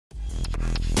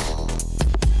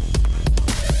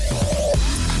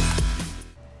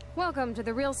Welcome to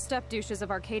the real step douches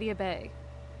of Arcadia Bay.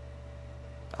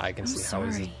 I can see how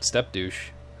he's a step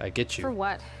douche. I get you. For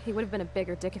what? He would have been a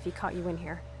bigger dick if he caught you in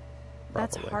here.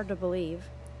 That's Probably. hard to believe.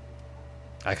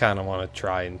 I kind of want to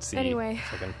try and see. Anyway,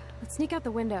 if I can... let's sneak out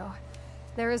the window.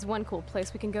 There is one cool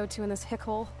place we can go to in this hick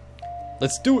hole.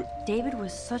 Let's do it. David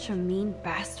was such a mean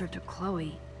bastard to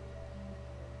Chloe.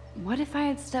 What if I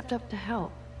had stepped up to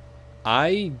help?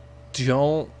 I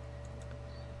don't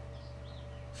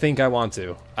think I want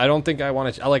to. I don't think I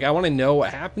want to. Like, I want to know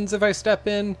what happens if I step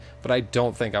in, but I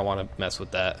don't think I want to mess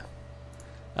with that.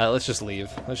 Let's just leave.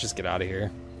 Let's just get out of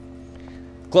here.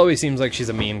 Chloe seems like she's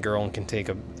a mean girl and can take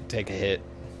a hit.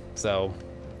 So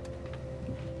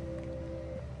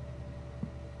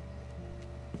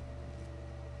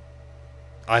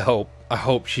I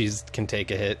hope she's can take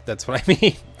a hit. That's what I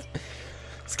mean.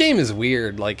 This game is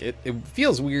weird. Like it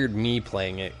feels weird me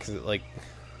playing it because like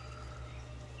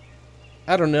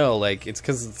I don't know. Like it's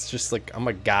because it's just like I'm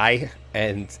a guy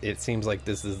and it seems like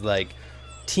this is like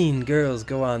teen girls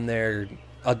go on their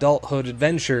adulthood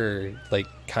adventure like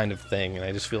kind of thing, and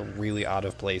I just feel really out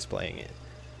of place playing it.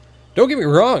 Don't get me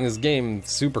wrong, this game's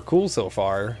super cool so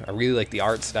far. I really like the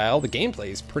art style. The gameplay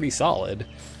is pretty solid,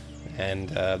 and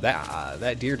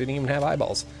that deer didn't even have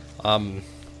eyeballs.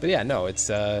 But yeah, no, it's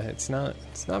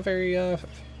not very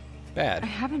bad. I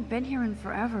haven't been here in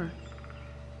forever.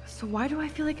 So why do I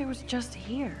feel like I was just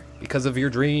here? Because of your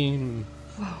dream.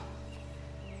 Whoa.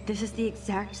 This is the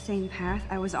exact same path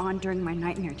I was on during my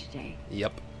nightmare today.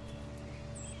 Yep.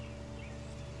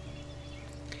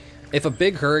 If a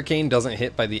big hurricane doesn't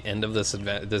hit by the end of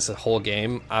this whole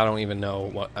game, I don't even know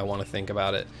what I want to think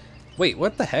about it. Wait,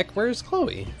 what the heck? Where's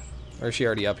Chloe? Or is she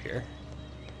already up here?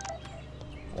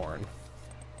 Warren.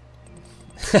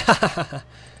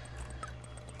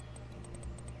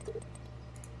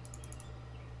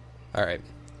 Alright.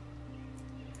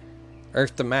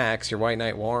 Earth to Max, your White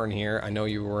Knight Warren here. I know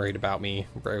you were worried about me,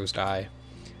 Rose Die.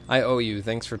 I owe you.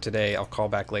 Thanks for today. I'll call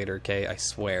back later, okay? I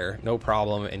swear. No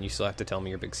problem, and you still have to tell me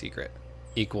your big secret.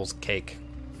 Equals cake.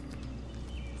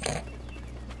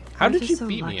 How did you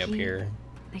beat me up here?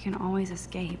 They can always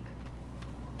escape.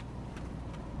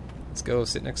 Let's go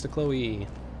sit next to Chloe.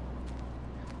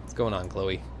 What's going on,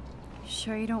 Chloe?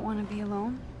 Sure you don't want to be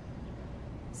alone?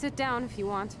 Sit down if you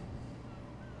want.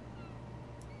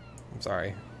 I'm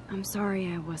sorry. I'm sorry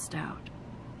I wussed out.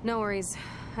 No worries.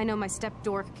 I know my step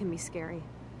dork can be scary.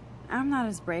 I'm not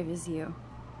as brave as you.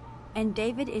 And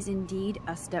David is indeed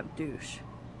a step douche.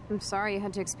 I'm sorry you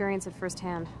had to experience it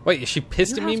firsthand. Wait, is she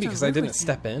pissed You at me have to because I live didn't with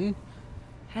step in?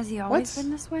 Has he always What?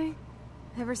 been this way?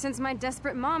 Ever since my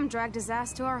desperate mom dragged his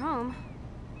ass to our home,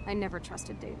 I never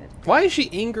trusted David. Why is she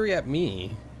angry at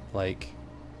me? Like...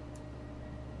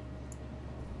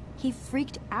 He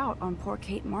freaked out on poor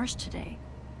Kate Marsh today.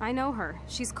 I know her.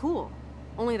 She's cool.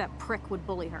 Only that prick would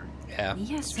bully her. Yeah,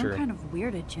 He has it's some true. kind of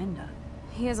weird agenda.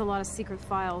 He has a lot of secret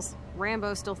files.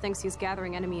 Rambo still thinks he's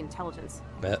gathering enemy intelligence.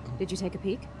 Bet. Did you take a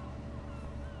peek?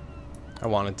 I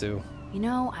wanted to. You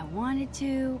know, I wanted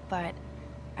to, but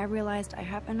I realized I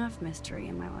have enough mystery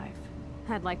in my life.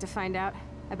 I'd like to find out.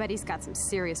 I bet he's got some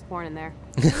serious porn in there.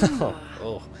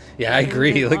 Oh, yeah, I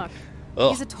agree. Good Like, luck. oh.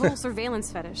 He's a total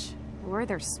surveillance fetish. Where are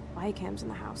there spy cams in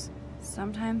the house?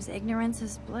 Sometimes ignorance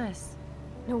is bliss.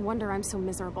 No wonder I'm so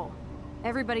miserable.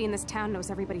 Everybody in this town knows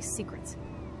everybody's secrets.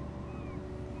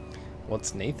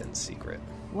 What's Nathan's secret?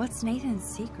 What's Nathan's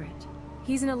secret?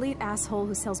 He's an elite asshole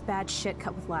who sells bad shit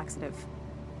cut with laxative.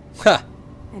 Ha!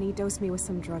 And he dosed me with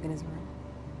some drug in his room.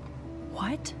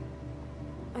 What?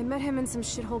 I met him in some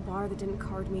shithole bar that didn't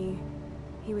card me.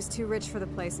 He was too rich for the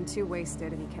place and too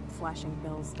wasted, and he kept flashing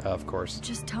bills. Of course.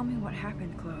 Just tell me what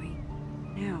happened, Chloe.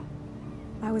 Now.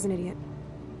 I was an idiot.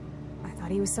 I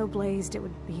thought he was so blazed it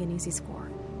would be an easy score.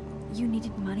 You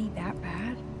needed money that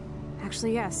bad?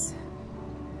 Actually, yes.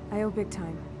 I owe big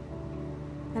time.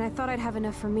 And I thought I'd have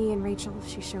enough for me and Rachel if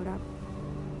she showed up.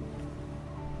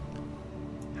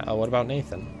 What about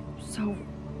Nathan? So,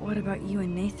 what about you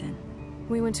and Nathan?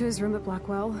 We went to his room at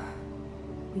Blackwell.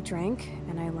 We drank,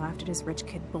 and I laughed at his rich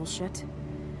kid bullshit.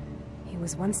 He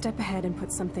was one step ahead and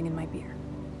put something in my beer.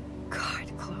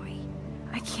 God, Chloe.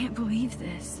 I can't believe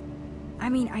this. I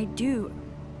mean, I do.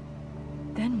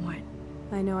 Then what?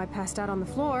 I know I passed out on the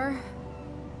floor.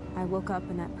 I woke up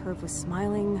and that perv was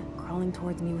smiling, crawling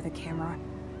towards me with a camera.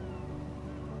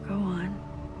 Go on.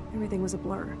 Everything was a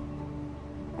blur.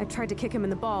 I tried to kick him in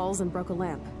the balls and broke a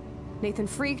lamp. Nathan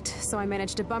freaked, so I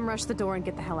managed to bum rush the door and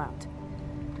get the hell out.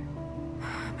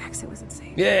 Max, it was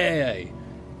insane. Yay!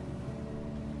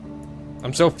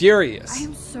 I'm so furious. I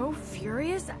am so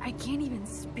furious, I can't even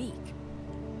speak.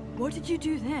 What did you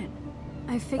do then?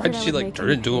 I figured Why'd I she, would like, make turn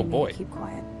him into a pay me boy? to keep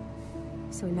quiet.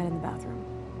 so we met in the bathroom.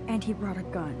 And he brought a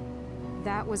gun.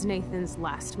 That was Nathan's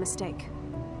last mistake.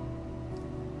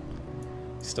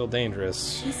 Still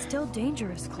dangerous. He's still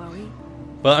dangerous, Chloe.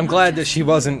 But I'm glad that she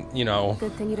wasn't, you know,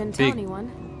 Good thing you didn't tell big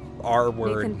anyone.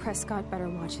 R-word. Nathan Prescott better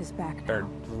watch his back now.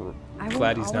 I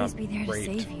Glad will he's always not be there to raped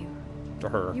save you. to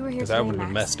her, You were here because I today, would have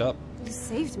been Max. messed up. You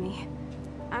saved me.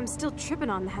 I'm still tripping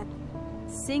on that.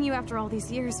 Seeing you after all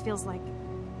these years feels like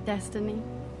Destiny.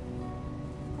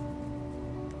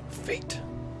 Fate.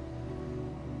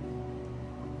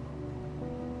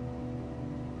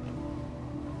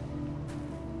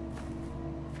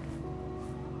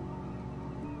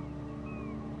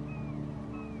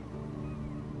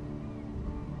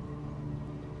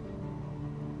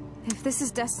 if this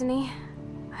is destiny,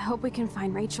 I hope we can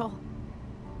find Rachel.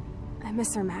 I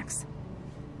miss her, Max.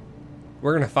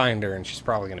 We're gonna find her, and she's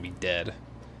probably gonna be dead.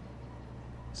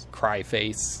 Cry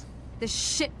face. This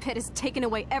shit pit has taken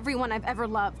away everyone I've ever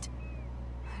loved.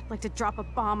 I'd like to drop a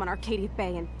bomb on Arcadia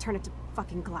Bay and turn it to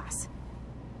fucking glass.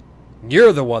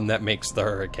 You're the one that makes the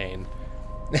hurricane.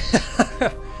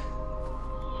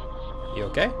 You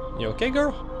okay? You okay,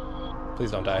 girl?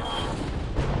 Please don't die.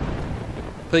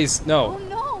 Please, no. Oh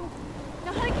no!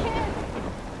 Not again!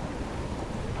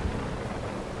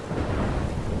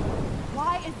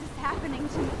 Why is this happening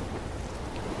to me?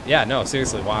 Yeah, no,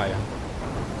 seriously, why?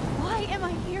 Why am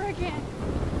I here again?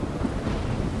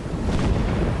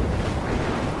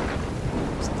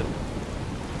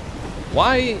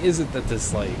 Why is it that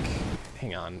this, like...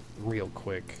 Hang on, real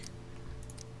quick.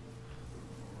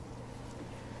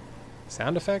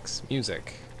 Sound effects?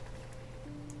 Music.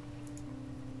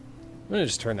 I'm gonna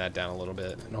just turn that down a little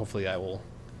bit, and hopefully I will...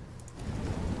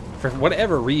 For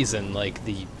whatever reason, like,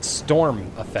 the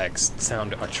storm effects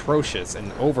sound atrocious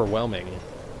and overwhelming.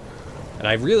 And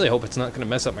I really hope it's not gonna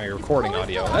mess up my recording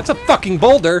audio. That's a fucking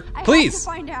boulder! Please!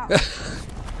 I have to find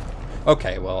out.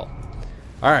 Okay, well...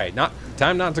 Alright,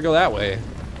 time not to go that way.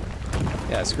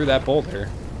 Yeah, screw that boulder.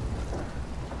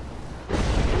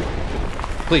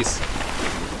 Please.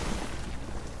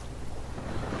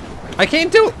 I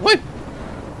can't do it! What?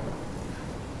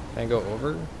 Can I go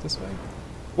over this way?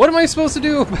 What am I supposed to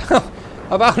do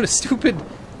about a stupid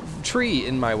tree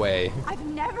in my way? I've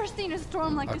never seen a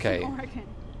storm like Okay. this in Oregon.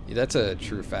 Yeah, that's a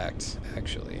true fact,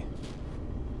 actually.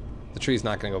 The tree's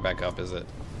not gonna go back up, is it?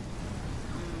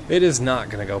 It is not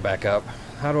gonna go back up.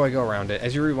 How do I go around it?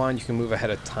 As you rewind, you can move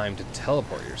ahead of time to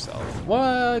teleport yourself.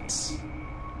 What?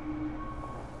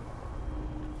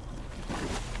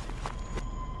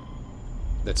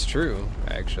 That's true,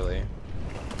 actually.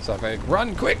 So if I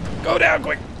run quick, go down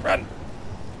quick, run.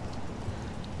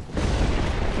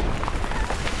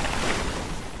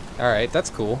 Alright, that's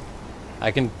cool.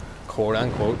 I can quote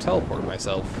unquote teleport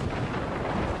myself.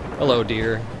 Hello,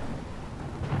 dear.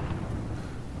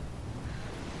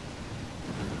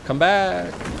 Come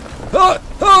back. Ah!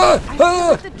 Ah! I feel Ah!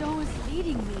 like the dough is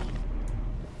leading me.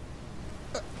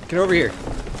 Get over here.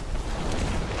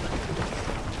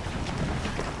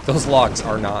 Those logs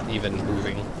are not even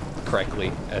moving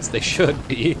correctly, as they should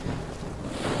be.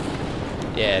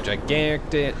 Yeah,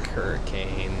 gigantic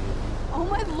hurricane. Oh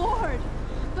my lord!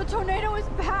 The tornado is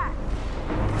back!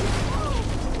 Oh,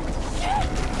 shit!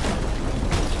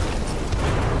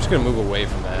 I'm just gonna move away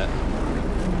from that.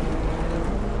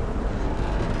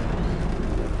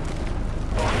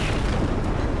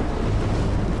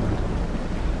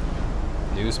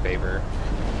 Newspaper.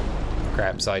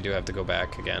 Crap, so I do have to go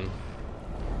back again.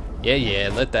 Yeah,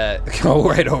 let that go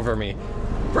right over me.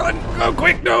 Run! Go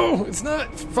quick! No! It's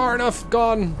not far enough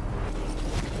gone.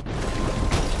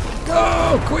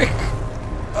 Go! Quick!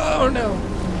 Oh no!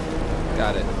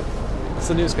 Got it. What's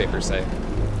the newspaper say?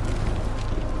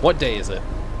 What day is it?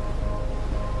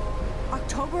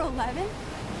 October 11th?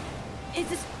 Is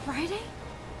this Friday?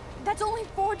 That's only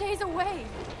 4 days away.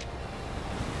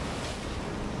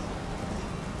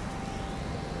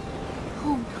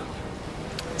 Oh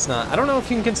no. It's not. I don't know if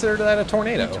you can consider that a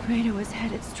tornado. The tornado is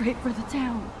headed straight for the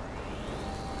town.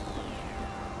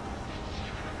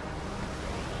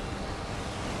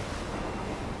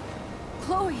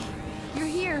 Chloe, you're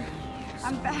here.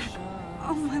 I'm back.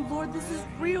 Oh my lord, this is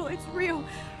real. It's real.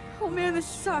 Oh man, this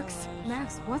sucks.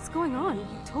 Max, what's going on? You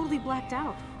totally blacked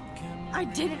out. I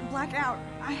didn't black out.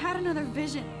 I had another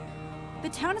vision. The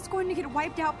town is going to get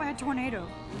wiped out by a tornado.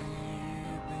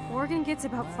 Oregon gets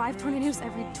about 5 tornadoes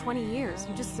every 20 years.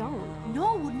 You just zoned.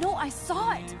 No, I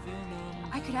saw it.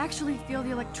 I could actually feel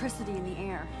the electricity in the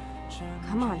air.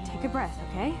 Come on, take a breath,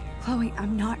 okay? Chloe,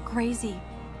 I'm not crazy.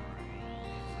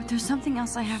 But there's something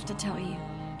else I have to tell you.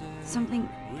 Something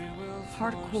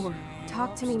hardcore.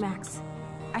 Talk to me, Max.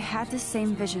 I had this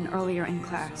same vision earlier in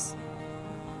class.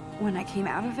 When I came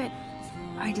out of it,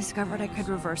 I discovered I could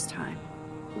reverse time.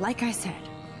 Like I said,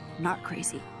 not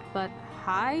crazy. But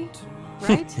high,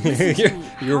 right? You're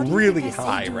How do you really think I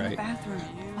high, saved you in the right? bathroom?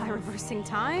 By reversing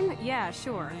time? Yeah,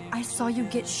 sure. I saw you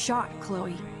get shot,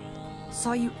 Chloe.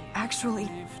 Saw you actually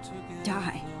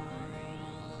die.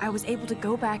 I was able to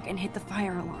go back and hit the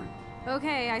fire alarm.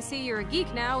 Okay, I see you're a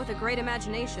geek now with a great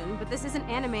imagination, but this isn't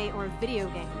anime or a video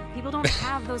game. People don't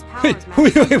have those powers, Max.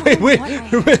 Wait. I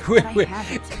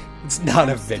haven't. It's not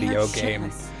a I'm scared video game.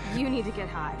 shitless. You need to get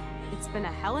high. It's been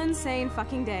a hell insane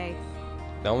fucking day.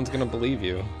 No one's gonna believe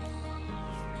you.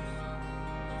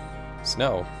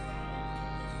 Snow.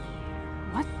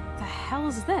 What the hell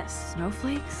is this?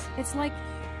 Snowflakes? It's like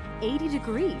 80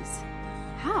 degrees.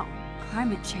 How?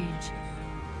 Climate change.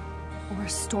 Or a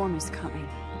storm is coming.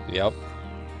 Yep.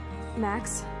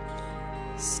 Max,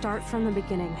 start from the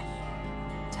beginning.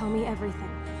 Tell me everything.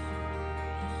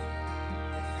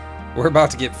 We're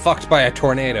about to get fucked by a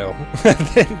tornado.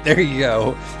 There you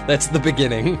go. That's the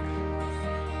beginning.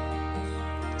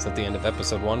 Is that the end of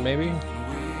episode 1, maybe?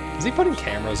 Is he putting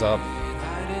cameras up?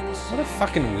 What a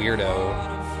fucking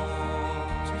weirdo.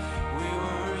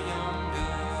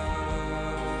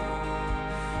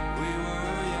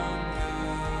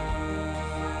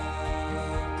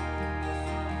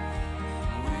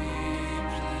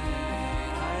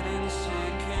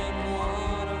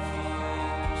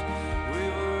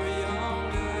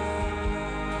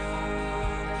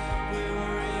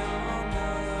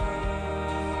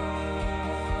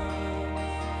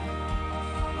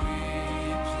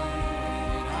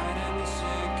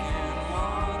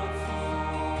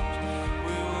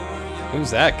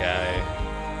 Who's that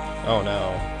guy? Oh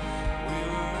no.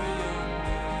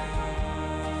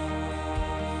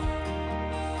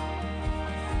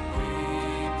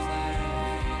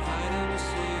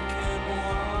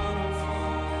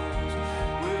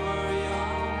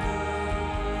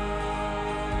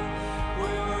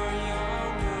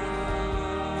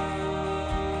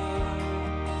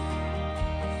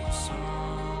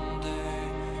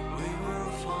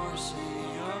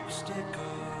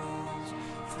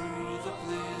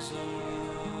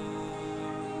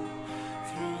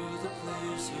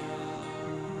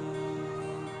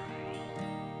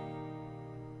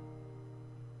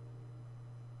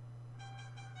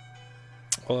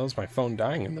 Well, that was my phone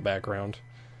dying in the background.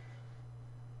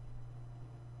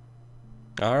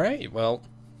 Alright, well,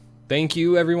 thank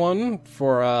you everyone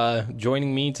for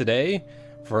joining me today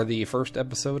for the first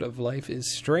episode of Life is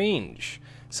Strange.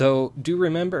 So, do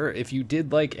remember, if you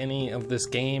did like any of this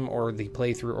game or the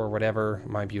playthrough or whatever,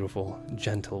 my beautiful,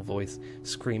 gentle voice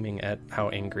screaming at how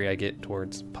angry I get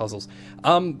towards puzzles,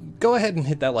 go ahead and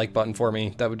hit that like button for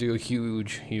me. That would do a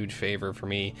huge, huge favor for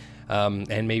me.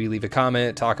 And maybe leave a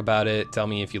comment, talk about it, tell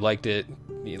me if you liked it,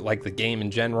 you like the game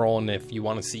in general, and if you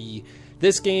want to see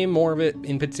this game, more of it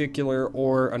in particular,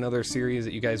 or another series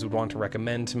that you guys would want to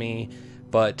recommend to me.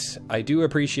 But I do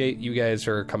appreciate you guys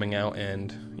for coming out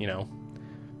and, you know,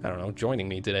 I don't know, joining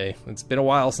me today. It's been a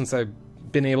while since I've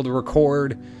been able to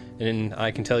record, and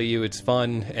I can tell you it's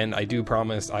fun, and I do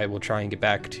promise I will try and get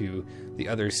back to the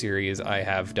other series I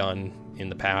have done in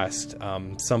the past.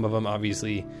 Some of them,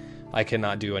 obviously, I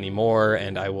cannot do anymore,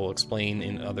 and I will explain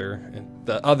in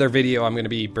the other video I'm going to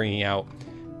be bringing out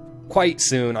quite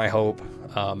soon, I hope.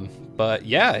 But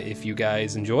yeah, if you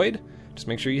guys enjoyed, just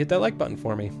make sure you hit that like button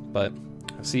for me. But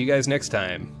I'll see you guys next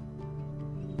time.